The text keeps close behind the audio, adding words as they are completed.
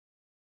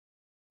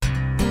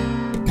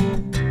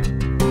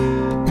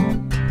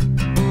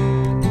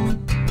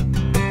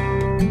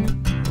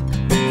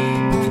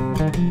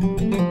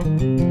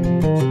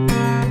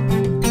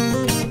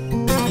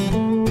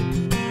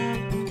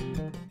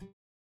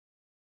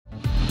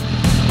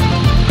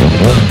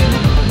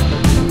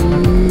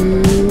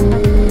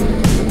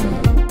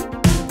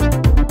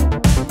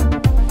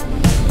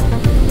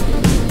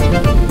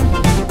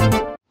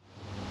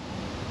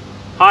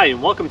Hi,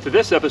 and welcome to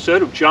this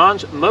episode of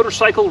John's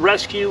Motorcycle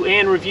Rescue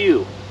and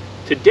Review.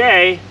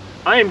 Today,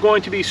 I am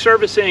going to be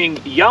servicing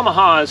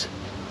Yamaha's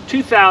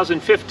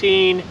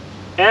 2015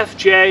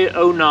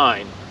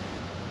 FJ-09.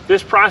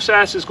 This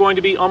process is going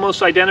to be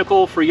almost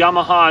identical for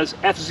Yamaha's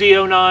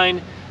FZ-09,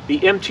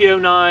 the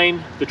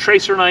MT-09, the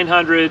Tracer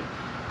 900.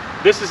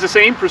 This is the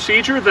same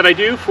procedure that I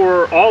do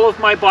for all of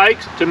my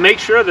bikes to make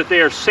sure that they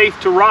are safe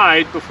to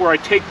ride before I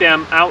take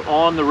them out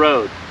on the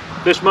road.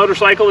 This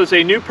motorcycle is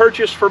a new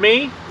purchase for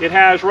me. It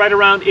has right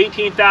around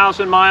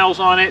 18,000 miles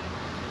on it,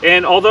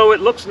 and although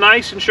it looks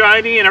nice and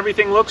shiny and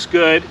everything looks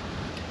good,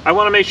 I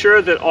want to make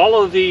sure that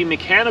all of the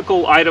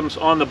mechanical items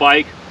on the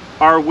bike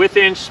are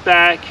within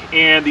spec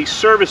and the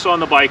service on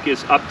the bike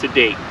is up to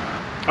date.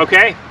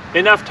 Okay,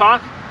 enough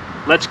talk,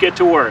 let's get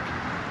to work.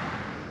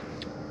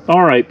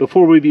 All right,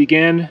 before we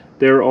begin,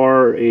 there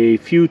are a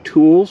few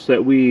tools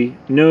that we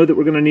know that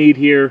we're going to need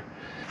here.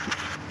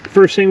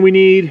 First thing we're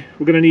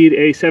going to need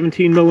a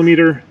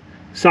 17mm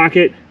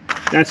socket.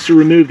 That's to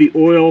remove the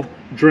oil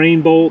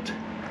drain bolt.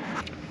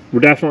 We're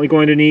definitely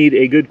going to need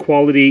a good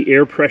quality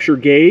air pressure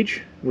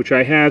gauge, which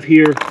I have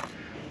here.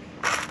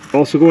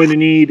 Also going to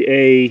need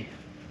a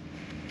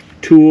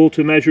tool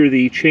to measure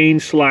the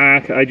chain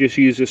slack. I just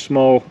use a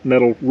small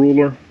metal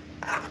ruler.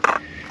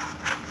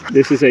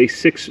 This is a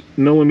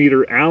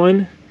 6mm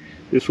Allen.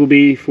 This will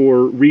be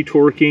for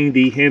retorquing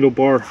the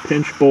handlebar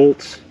pinch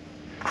bolts.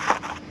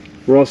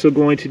 We're also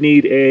going to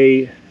need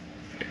a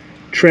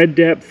tread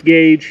depth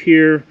gauge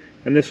here,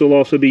 and this will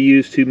also be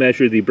used to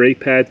measure the brake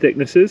pad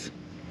thicknesses.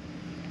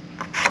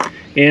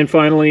 And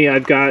finally,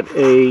 I've got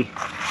this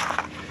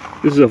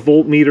is a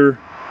voltmeter.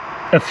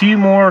 A few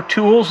more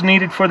tools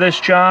needed for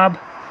this job.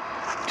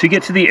 To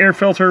get to the air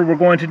filter, we're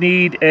going to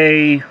need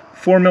a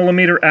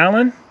 4mm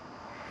Allen,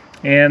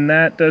 and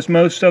that does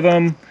most of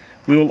them.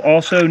 We will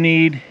also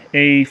need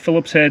a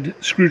Phillips head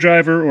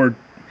screwdriver, or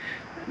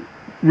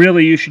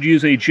really you should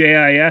use a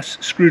JIS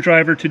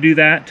screwdriver to do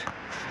that.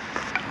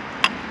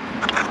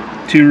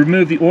 To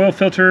remove the oil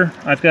filter,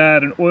 I've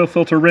got an oil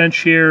filter wrench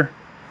here.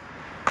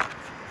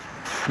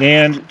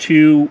 And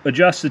to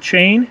adjust the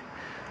chain,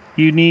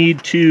 you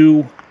need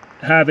to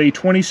have a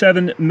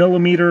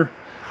 27mm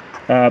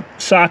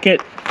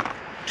socket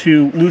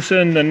to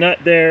loosen the nut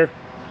there.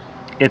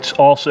 It's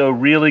also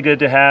really good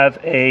to have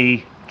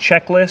a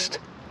checklist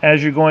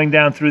as you're going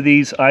down through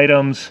these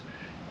items,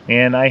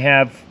 and I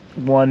have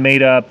one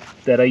made up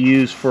that I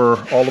use for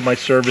all of my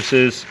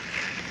services,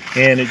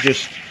 and it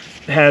just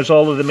has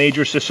all of the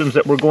major systems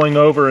that we're going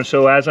over, and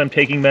so as I'm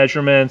taking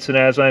measurements and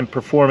as I'm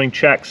performing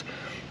checks,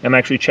 I'm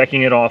actually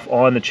checking it off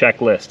on the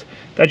checklist.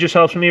 That just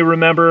helps me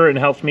remember and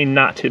helps me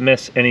not to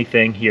miss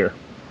anything here.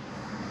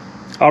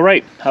 All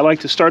right, I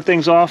like to start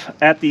things off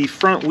at the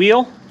front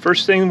wheel.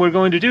 First thing we're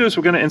going to do is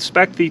we're going to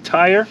inspect the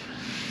tire.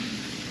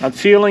 I'm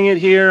feeling it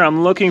here.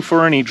 I'm looking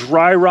for any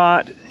dry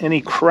rot,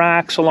 any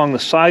cracks along the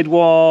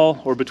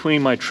sidewall or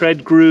between my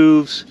tread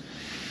grooves,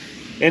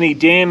 any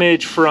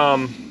damage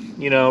from,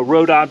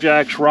 road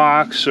objects,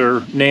 rocks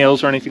or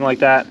nails or anything like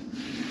that.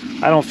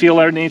 I don't feel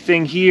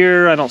anything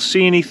here. I don't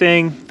see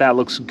anything. That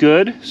looks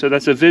good. So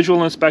that's a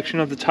visual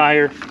inspection of the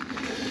tire.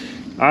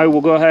 I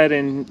will go ahead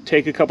and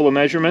take a couple of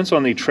measurements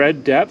on the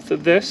tread depth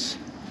of this.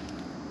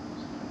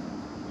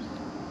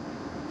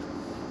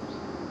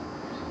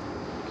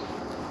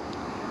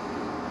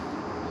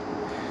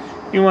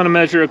 You want to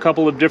measure a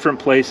couple of different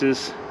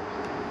places.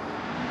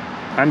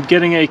 I'm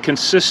getting a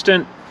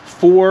consistent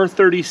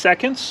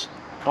 4/32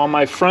 on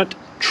my front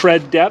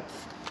tread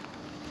depth.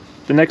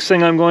 The next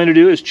thing I'm going to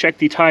do is check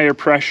the tire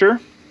pressure.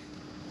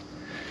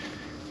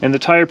 And the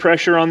tire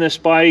pressure on this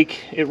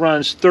bike, it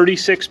runs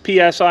 36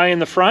 psi in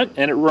the front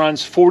and it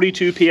runs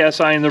 42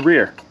 psi in the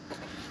rear.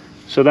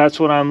 So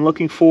that's what I'm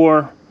looking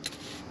for.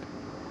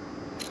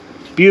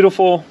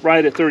 Beautiful,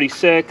 right at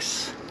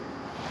 36.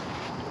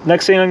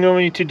 Next thing I'm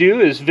going to do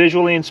is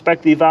visually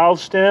inspect the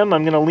valve stem.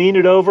 I'm going to lean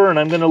it over and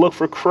I'm going to look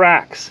for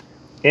cracks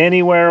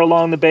anywhere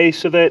along the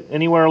base of it,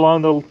 anywhere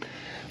along the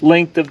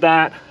length of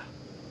that.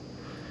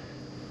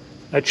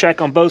 I check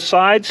on both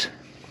sides.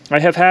 I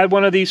have had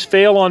one of these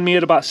fail on me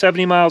at about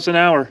 70 miles an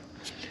hour,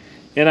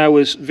 and I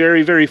was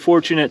very, very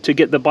fortunate to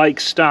get the bike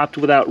stopped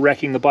without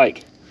wrecking the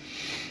bike.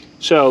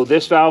 So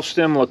this valve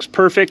stem looks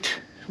perfect.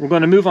 We're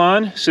going to move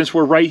on. Since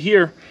we're right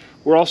here,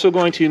 we're also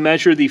going to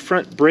measure the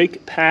front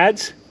brake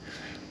pads.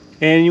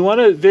 And you want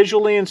to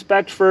visually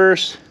inspect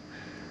first,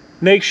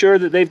 make sure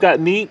that they've got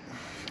meat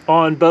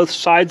on both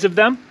sides of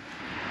them.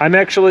 I'm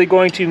actually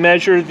going to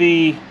measure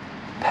the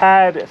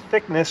pad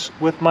thickness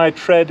with my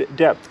tread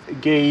depth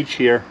gauge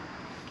here.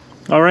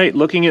 All right,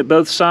 looking at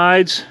both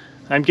sides,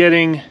 I'm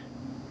getting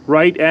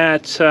right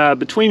at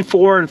between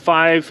 4 and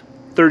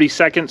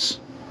 5/32.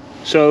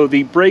 So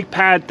the brake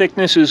pad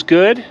thickness is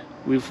good.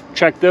 We've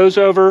checked those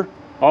over.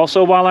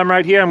 Also, while I'm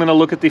right here, I'm going to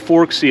look at the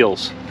fork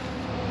seals.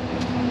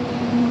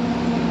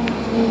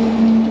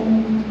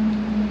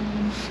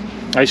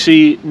 I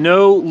see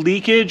no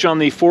leakage on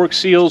the fork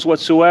seals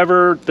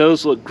whatsoever.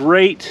 Those look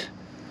great.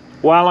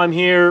 While I'm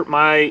here,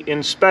 my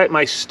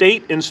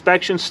state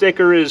inspection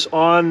sticker is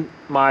on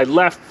my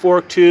left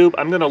fork tube.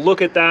 I'm going to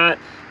look at that.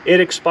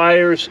 It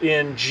expires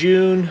in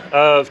June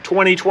of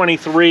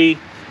 2023.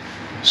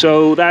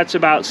 So that's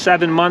about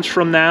 7 months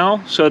from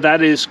now. So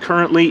that is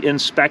currently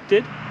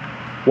inspected.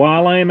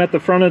 While I am at the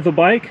front of the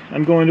bike,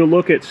 I'm going to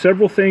look at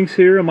several things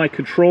here in my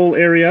control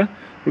area.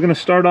 We're going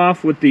to start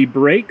off with the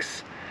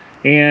brakes.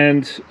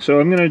 And so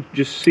I'm going to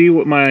just see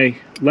what my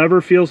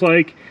lever feels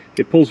like.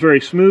 It pulls very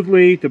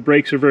smoothly. The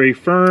brakes are very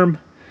firm.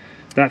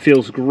 That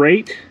feels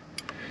great.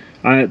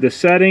 The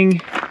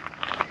setting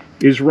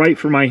is right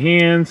for my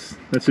hands.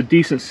 That's a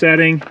decent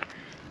setting.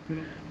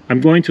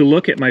 I'm going to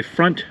look at my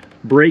front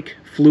brake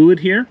fluid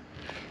here,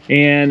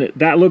 and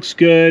that looks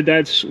good.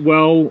 That's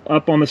well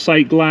up on the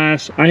sight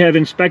glass. I have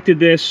inspected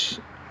this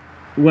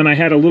when I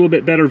had a little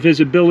bit better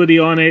visibility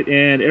on it,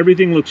 and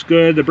everything looks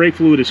good. The brake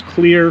fluid is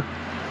clear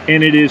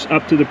and it is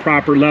up to the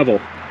proper level.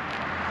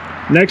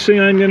 Next thing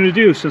I'm going to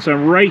do, since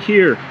I'm right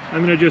here,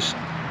 I'm going to just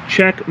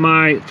check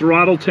my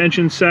throttle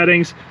tension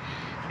settings,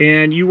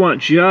 and you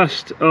want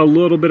just a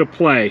little bit of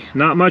play,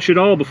 not much at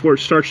all, before it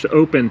starts to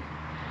open,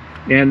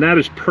 and that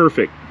is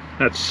perfect.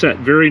 That's set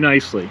very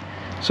nicely,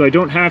 so I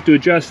don't have to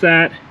adjust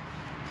that.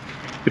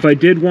 If I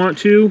did want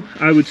to,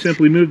 I would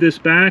simply move this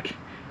back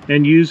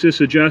and use this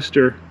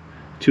adjuster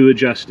to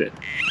adjust it.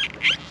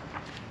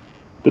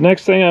 The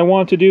next thing I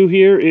want to do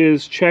here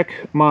is check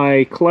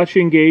my clutch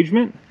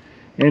engagement.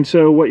 And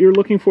so what you're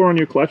looking for on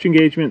your clutch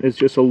engagement is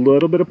just a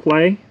little bit of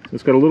play.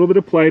 It's got a little bit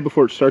of play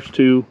before it starts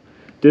to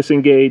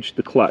disengage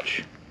the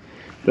clutch.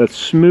 The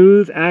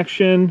smooth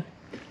action,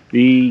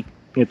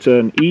 it's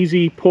an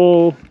easy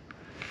pull,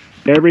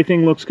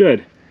 everything looks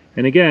good.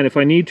 And again, if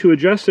I need to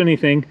adjust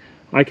anything,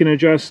 I can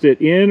adjust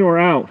it in or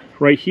out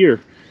right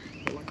here.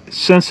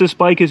 Since this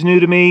bike is new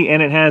to me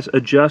and it has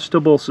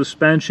adjustable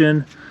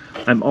suspension,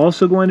 I'm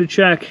also going to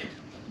check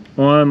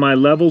on my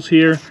levels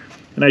here.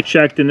 And I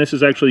checked, and this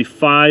is actually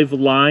 5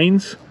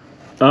 lines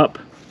up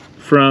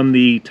from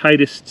the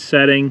tightest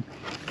setting.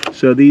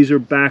 So these are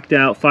backed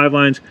out, 5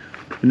 lines,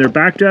 and they're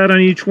backed out on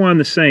each one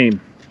the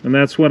same. And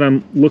that's what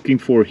I'm looking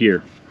for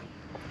here.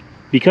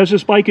 Because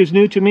this bike is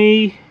new to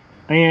me,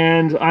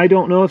 and I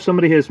don't know if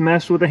somebody has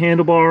messed with the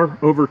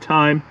handlebar over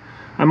time,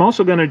 I'm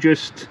also going to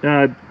just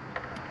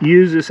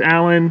use this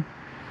Allen,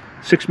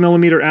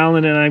 6mm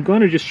Allen, and I'm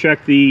going to just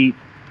check the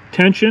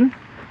tension,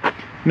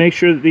 make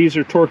sure that these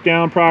are torqued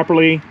down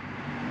properly.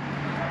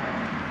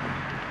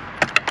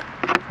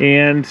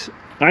 And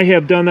I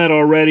have done that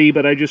already,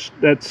 but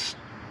that's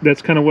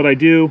kind of what I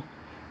do,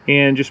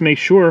 and just make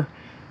sure,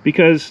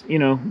 because, you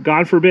know,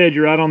 God forbid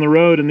you're out on the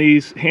road and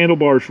these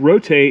handlebars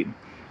rotate,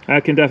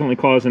 that can definitely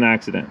cause an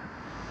accident.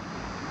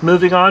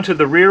 Moving on to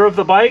the rear of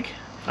the bike,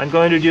 I'm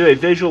going to do a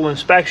visual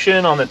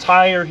inspection on the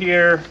tire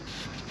here.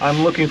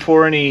 I'm looking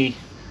for any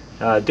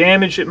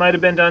damage that might have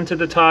been done to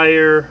the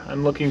tire.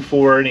 I'm looking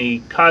for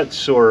any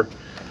cuts, or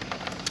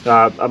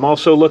I'm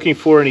also looking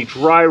for any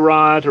dry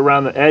rot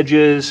around the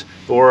edges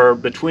or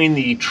between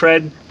the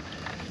tread,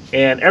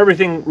 and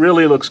everything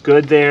really looks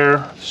good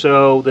there.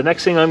 So the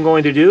next thing I'm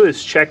going to do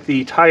is check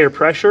the tire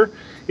pressure.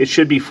 It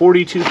should be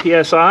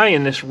 42 psi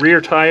in this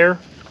rear tire.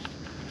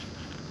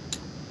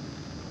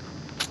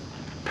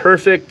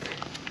 Perfect.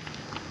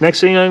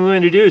 Next thing I'm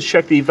going to do is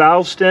check the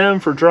valve stem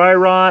for dry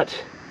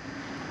rot.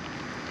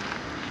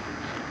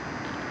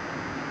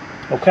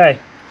 Okay.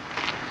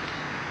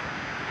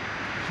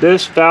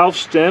 This valve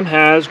stem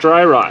has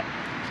dry rot.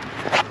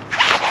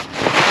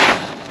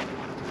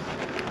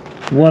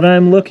 What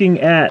I'm looking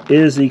at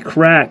is the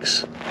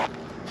cracks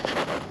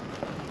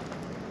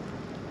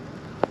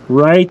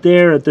right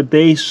there at the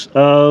base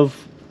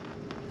of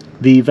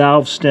the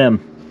valve stem.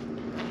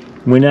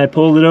 When I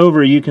pull it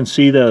over, you can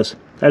see those.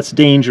 That's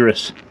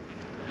dangerous.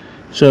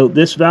 So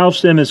this valve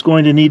stem is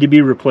going to need to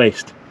be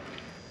replaced.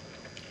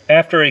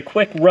 After a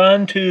quick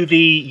run to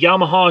the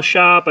Yamaha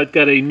shop, I've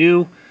got a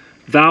new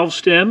valve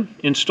stem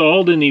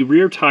installed in the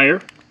rear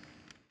tire.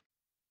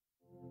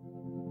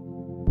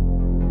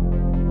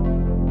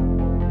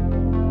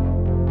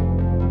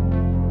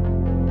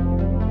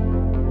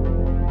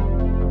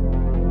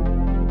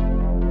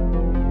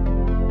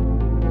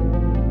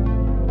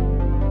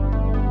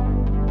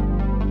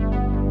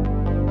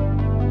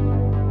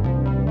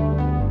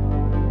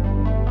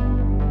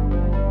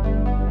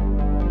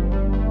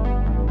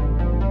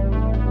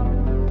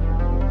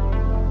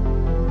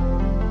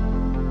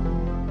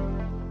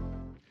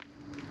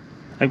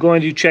 I'm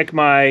going to check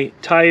my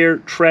tire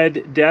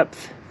tread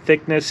depth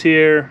thickness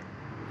here.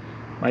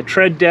 My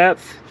tread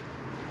depth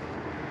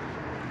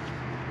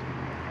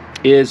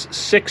is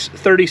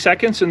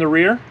 6/32 in the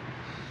rear.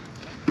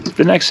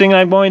 The next thing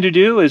I'm going to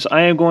do is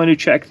I am going to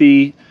check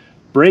the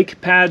brake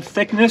pad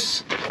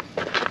thickness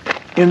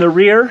in the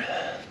rear.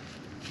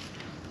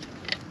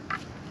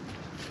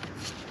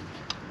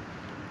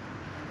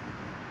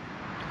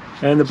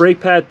 And the brake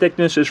pad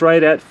thickness is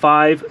right at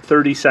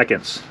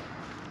 5/32.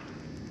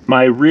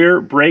 My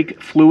rear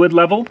brake fluid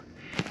level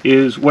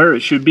is where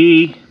it should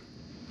be,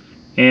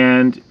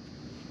 and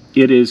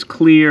it is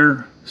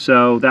clear,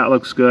 so that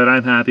looks good.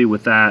 I'm happy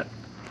with that.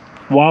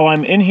 While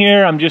I'm in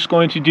here, I'm just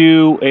going to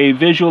do a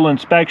visual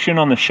inspection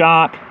on the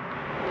shock.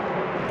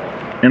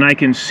 And I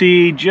can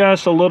see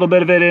just a little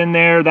bit of it in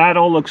there. That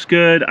all looks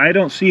good. I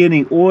don't see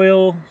any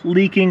oil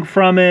leaking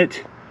from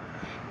it.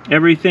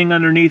 Everything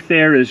underneath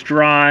there is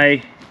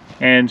dry.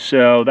 And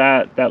so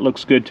that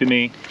looks good to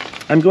me.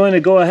 I'm going to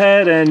go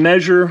ahead and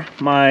measure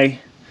my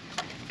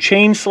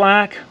chain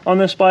slack on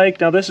this bike.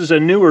 Now this is a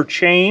newer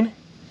chain.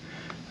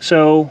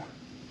 So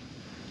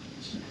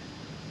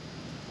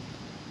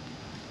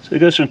it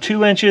goes from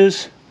 2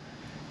 inches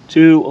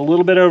to a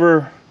little bit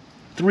over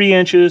 3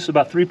 inches,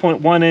 about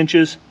 3.1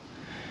 inches.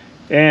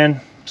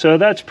 And so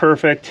that's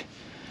perfect.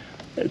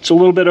 It's a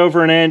little bit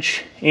over an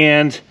inch,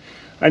 and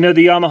I know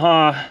the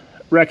Yamaha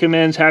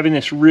recommends having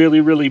this really,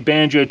 really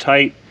banjo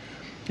tight,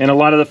 and a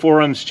lot of the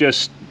forums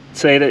just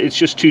say that it's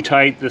just too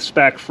tight, the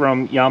spec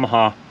from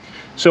Yamaha.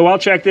 So I'll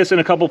check this in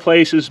a couple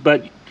places,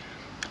 but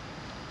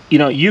you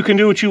know, you can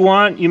do what you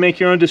want, you make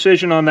your own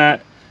decision on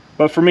that.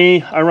 But for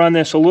me, I run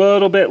this a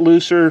little bit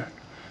looser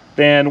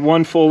than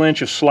 1 full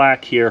inch of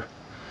slack here.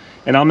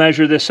 And I'll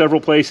measure this several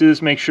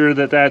places, make sure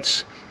that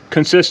that's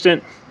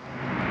consistent.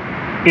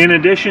 In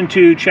addition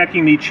to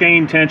checking the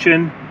chain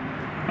tension,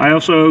 I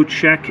also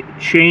check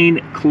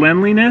chain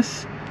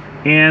cleanliness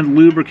and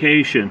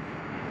lubrication.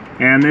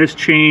 And this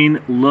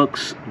chain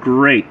looks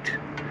great.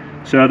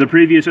 So the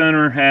previous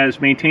owner has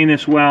maintained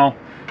this well.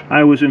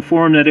 I was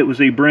informed that it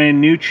was a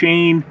brand new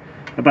chain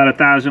about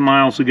 1,000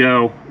 miles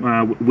ago,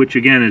 which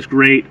again is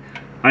great.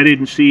 I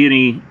didn't see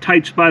any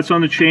tight spots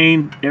on the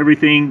chain.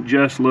 Everything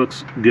just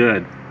looks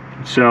good.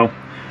 So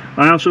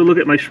I also look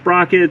at my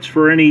sprockets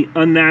for any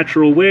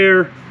unnatural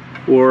wear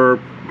or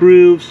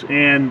grooves,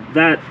 and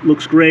that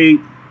looks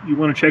great. You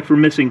want to check for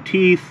missing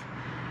teeth,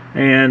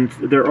 and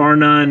there are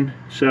none.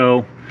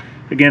 So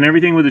again,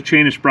 everything with the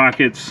chain and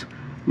sprockets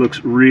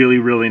looks really,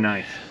 really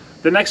nice.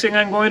 The next thing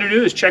I'm going to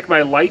do is check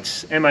my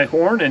lights and my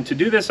horn, and to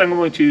do this I'm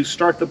going to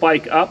start the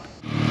bike up.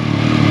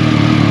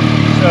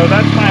 So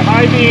that's my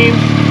high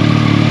beams,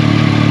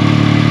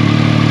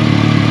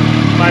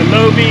 my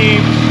low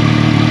beams,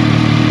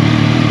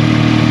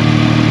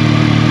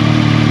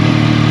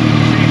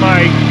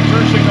 my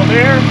turn signal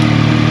there,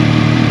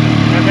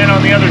 and then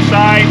on the other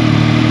side.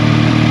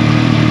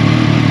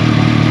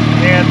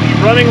 And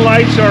the running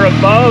lights are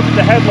above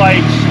the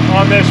headlights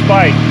on this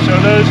bike, so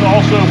those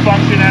also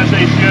function as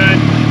they should.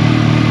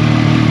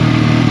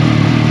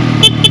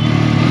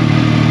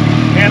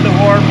 And the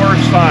horn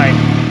works fine.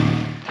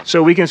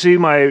 So we can see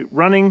my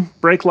running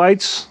brake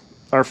lights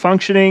are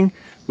functioning.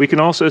 We can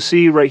also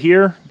see right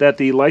here that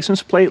the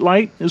license plate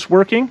light is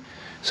working.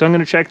 So I'm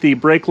going to check the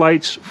brake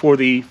lights for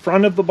the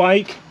front of the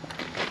bike.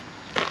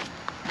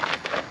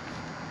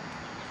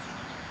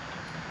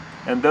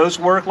 And those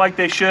work like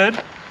they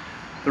should.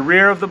 The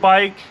rear of the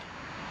bike,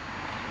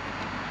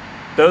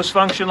 those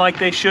function like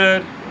they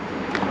should.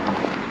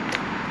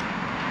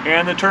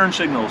 And the turn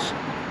signals.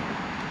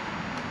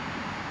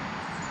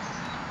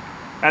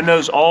 And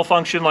those all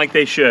function like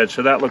they should.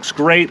 So that looks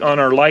great on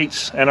our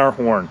lights and our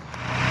horn.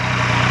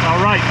 All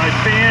right, my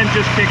fan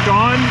just kicked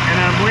on and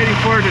I'm waiting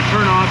for it to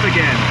turn off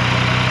again.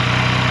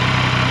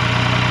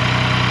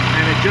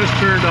 And it just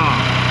turned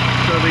off.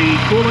 So the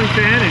cooling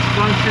fan is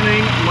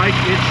functioning like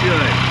it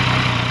should.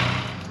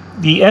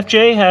 The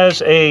FJ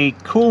has a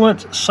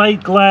coolant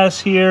sight glass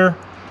here,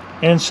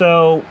 and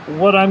so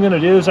what I'm going to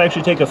do is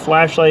actually take a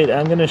flashlight.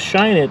 I'm going to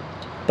shine it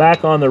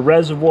back on the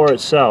reservoir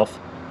itself,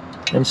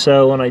 and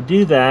so when I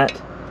do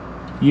that,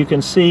 you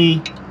can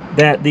see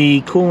that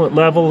the coolant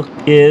level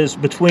is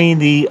between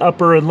the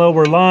upper and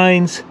lower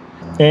lines,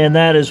 and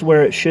that is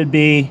where it should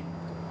be.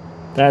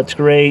 That's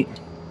great.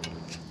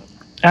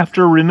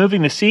 After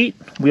removing the seat,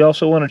 we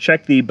also want to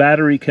check the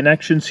battery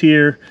connections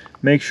here.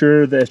 Make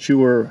sure that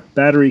your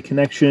battery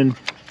connection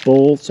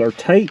bolts are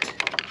tight.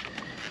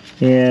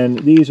 And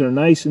these are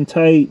nice and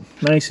tight,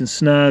 nice and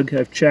snug.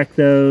 I've checked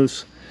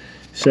those.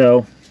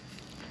 So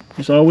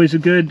it's always a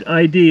good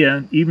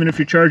idea, even if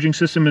your charging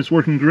system is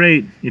working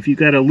great, if you've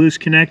got a loose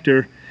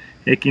connector,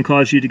 it can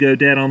cause you to go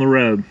dead on the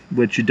road,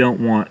 which you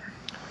don't want.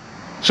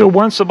 So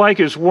once the bike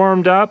is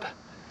warmed up,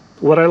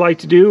 what I like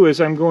to do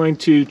is I'm going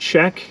to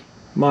check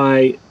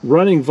my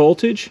running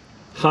voltage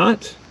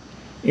hot.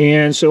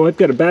 And so I've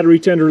got a battery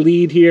tender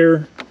lead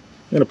here. I'm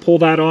going to pull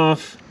that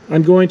off.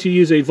 I'm going to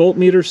use a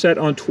voltmeter set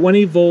on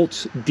 20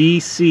 volts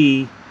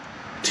DC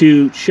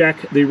to check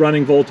the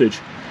running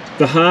voltage.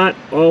 The hot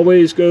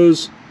always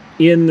goes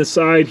in the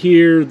side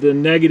here. The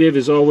negative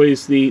is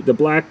always the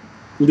black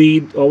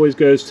lead always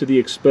goes to the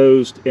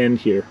exposed end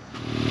here.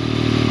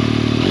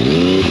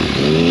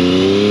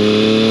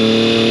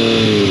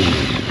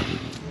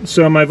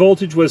 So my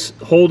voltage was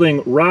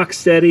holding rock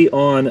steady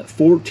on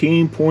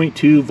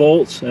 14.2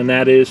 volts, and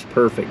that is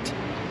perfect.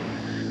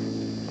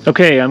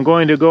 Okay, I'm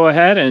going to go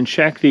ahead and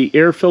check the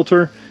air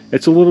filter.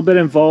 It's a little bit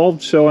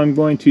involved, so I'm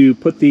going to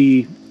put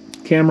the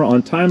camera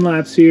on time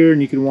lapse here,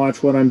 and you can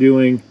watch what I'm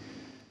doing.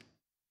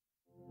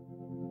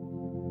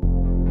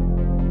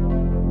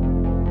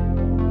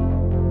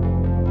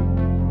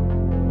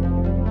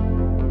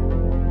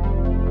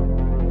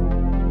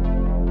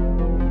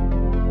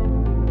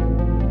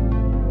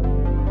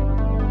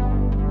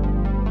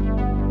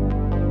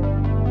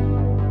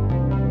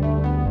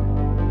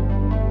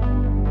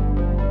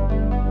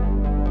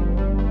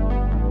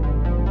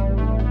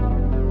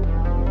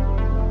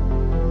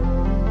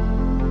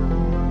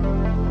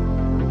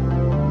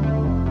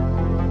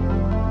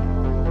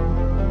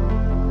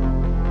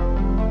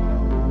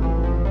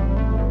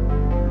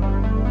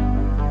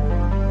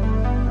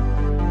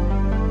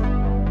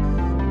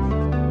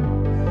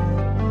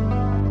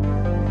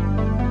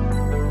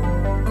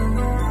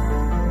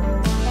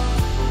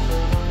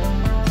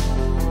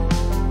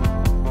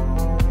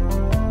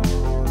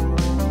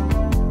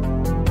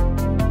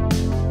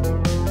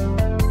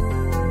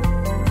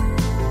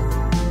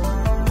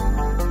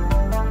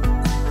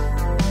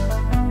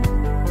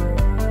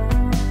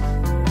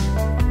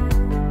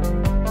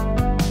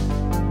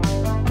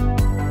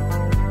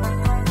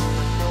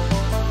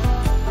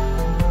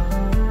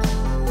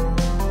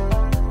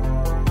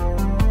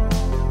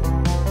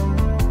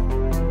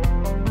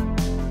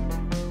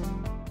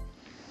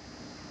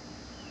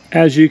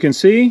 As you can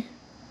see,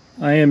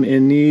 I am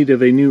in need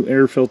of a new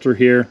air filter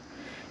here.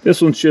 This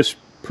one's just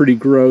pretty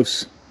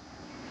gross,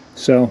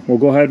 so we'll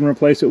go ahead and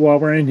replace it while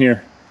we're in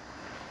here.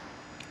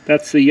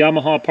 That's the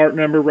Yamaha part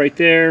number right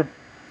there.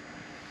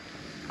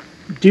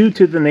 Due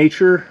to the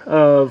nature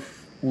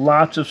of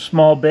lots of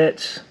small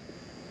bits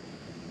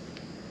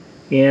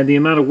and the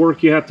amount of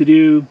work you have to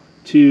do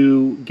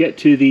to get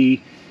to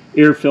the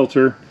air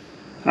filter,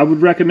 I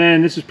would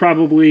recommend, this is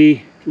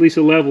probably at least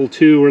a level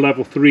 2 or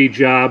level 3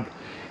 job.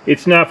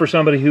 It's not for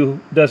somebody who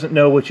doesn't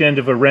know which end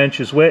of a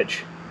wrench is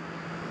which.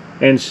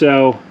 And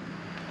so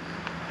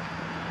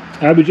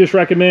I would just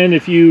recommend,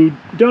 if you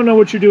don't know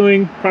what you're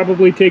doing,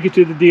 probably take it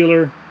to the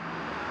dealer.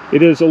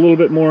 It is a little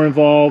bit more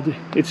involved.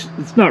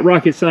 It's not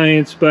rocket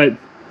science, but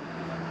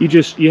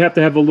you have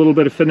to have a little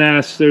bit of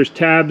finesse. There's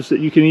tabs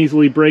that you can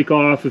easily break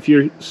off if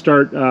you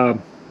start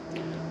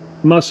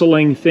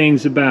muscling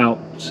things about.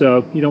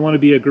 So you don't want to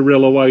be a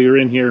gorilla while you're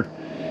in here,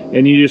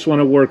 and you just want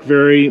to work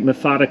very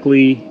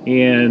methodically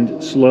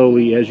and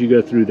slowly as you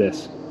go through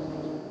this.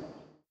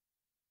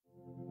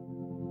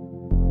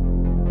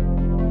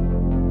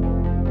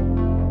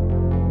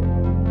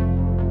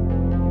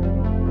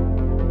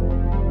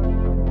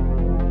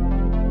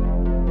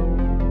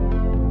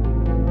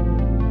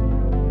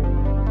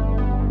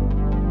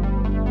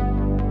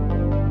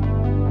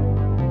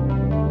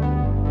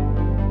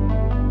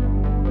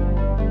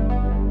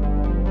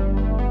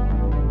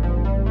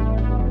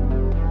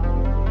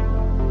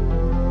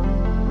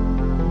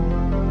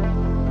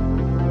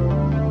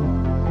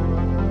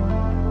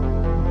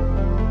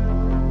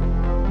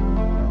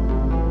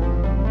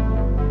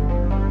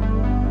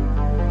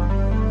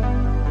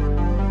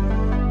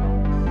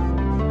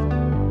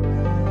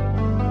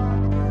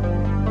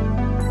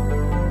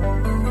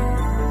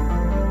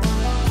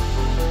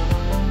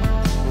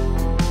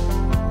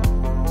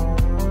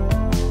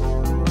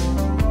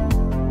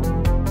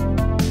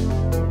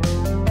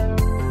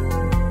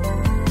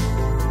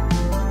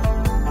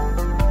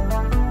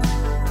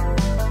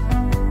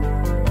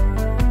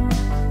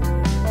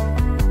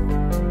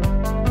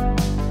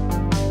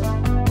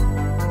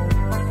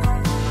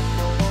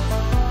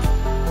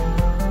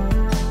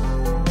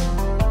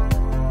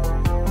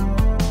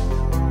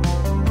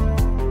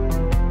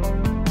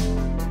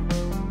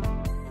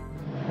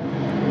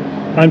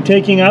 I'm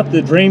taking out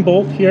the drain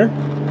bolt here.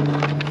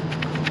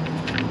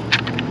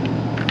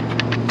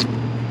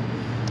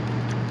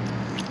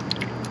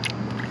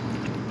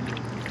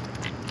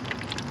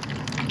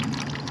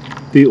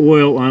 The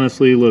oil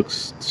honestly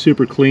looks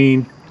super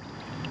clean,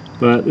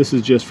 but this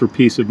is just for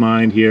peace of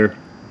mind here.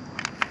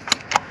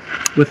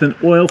 With an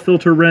oil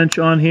filter wrench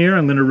on here,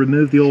 I'm going to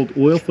remove the old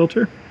oil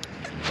filter.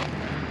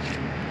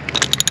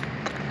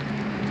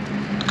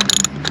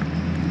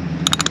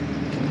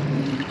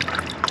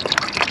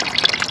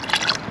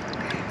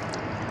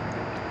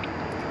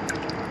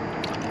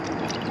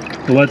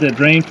 We'll let that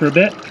drain for a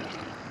bit.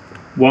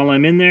 While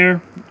I'm in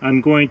there, I'm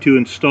going to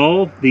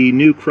install the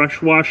new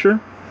crush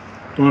washer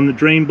on the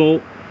drain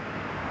bolt.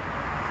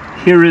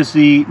 Here is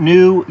the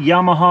new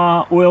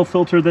Yamaha oil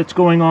filter that's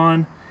going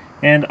on,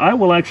 and I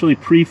will actually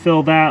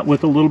pre-fill that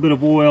with a little bit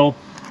of oil,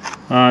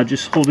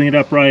 just holding it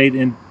upright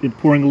and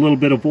pouring a little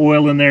bit of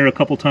oil in there a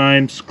couple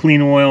times,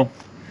 clean oil,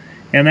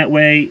 and that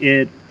way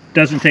it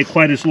doesn't take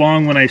quite as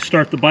long when I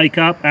start the bike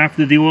up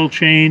after the oil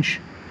change.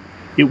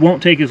 It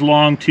won't take as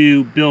long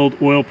to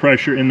build oil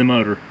pressure in the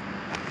motor.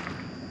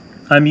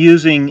 I'm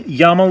using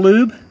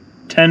Yamalube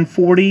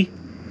 1040,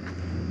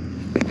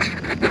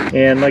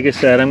 and like I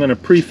said, I'm going to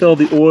pre-fill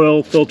the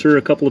oil filter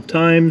a couple of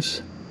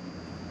times.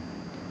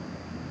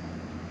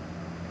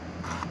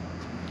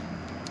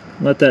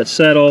 Let that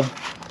settle.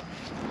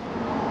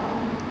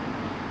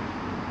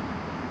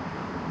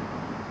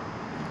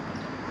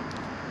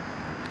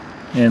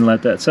 And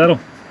let that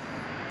settle.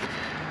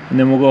 And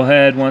then we'll go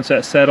ahead, once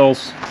that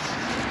settles,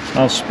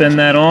 I'll spin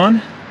that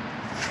on.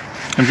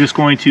 I'm just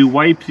going to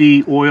wipe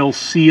the oil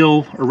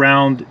seal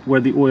around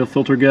where the oil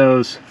filter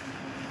goes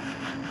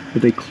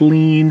with a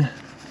clean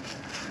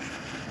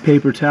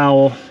paper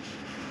towel.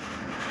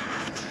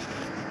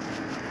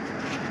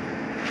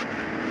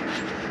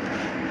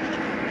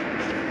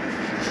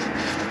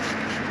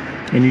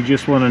 And you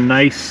just want a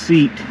nice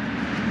seat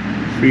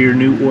for your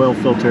new oil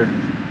filter.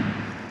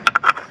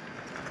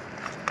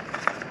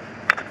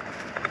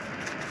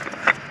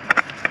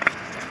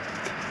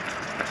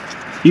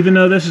 Even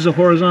though this is a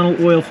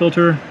horizontal oil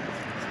filter,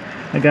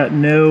 I got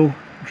no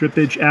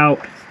drippage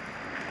out.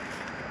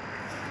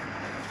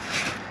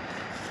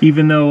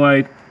 Even though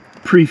I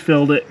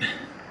pre-filled it.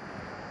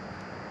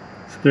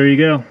 So there you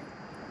go.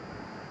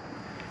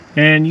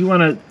 And you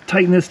want to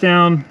tighten this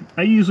down.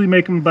 I usually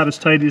make them about as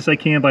tight as I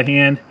can by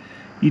hand.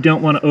 You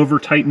don't want to over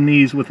tighten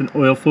these with an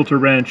oil filter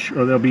wrench,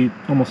 or they'll be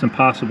almost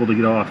impossible to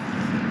get off.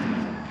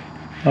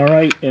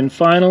 Alright, and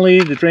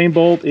finally the drain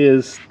bolt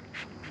is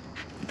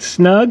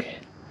snug.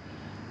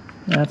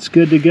 That's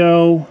good to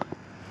go.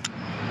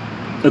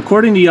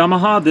 According to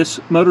Yamaha, this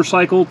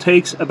motorcycle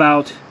takes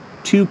about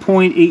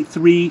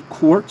 2.83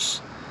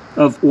 quarts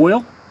of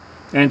oil,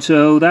 and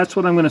so that's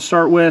what I'm going to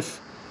start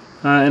with.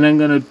 and I'm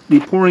going to be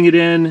pouring it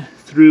in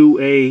through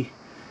a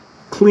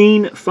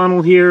clean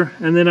funnel here,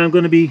 and then I'm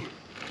going to be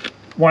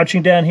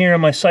watching down here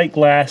on my sight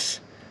glass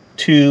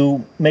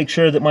to make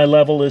sure that my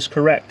level is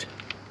correct.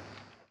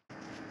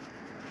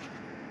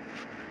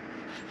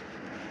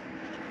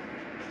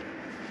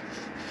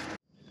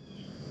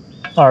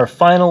 Our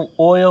final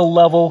oil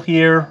level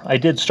here, I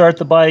did start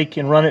the bike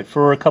and run it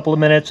for a couple of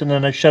minutes, and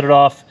then I shut it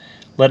off,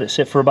 let it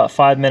sit for about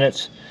 5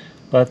 minutes.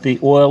 But the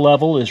oil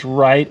level is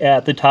right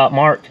at the top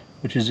mark,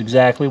 which is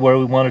exactly where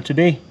we want it to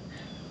be.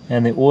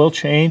 And the oil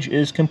change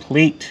is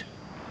complete.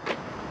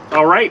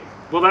 All right,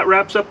 well, that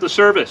wraps up the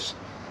service.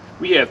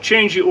 We have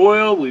changed the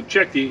oil, we've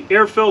checked the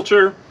air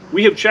filter,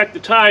 we have checked the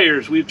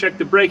tires, we've checked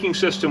the braking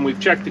system, we've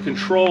checked the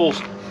controls,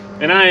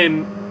 and I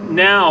am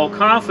now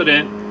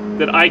confident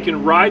that I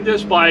can ride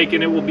this bike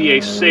and it will be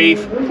a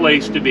safe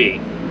place to be.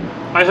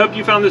 I hope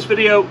you found this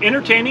video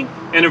entertaining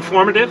and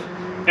informative,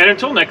 and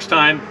until next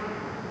time,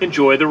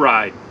 enjoy the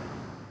ride.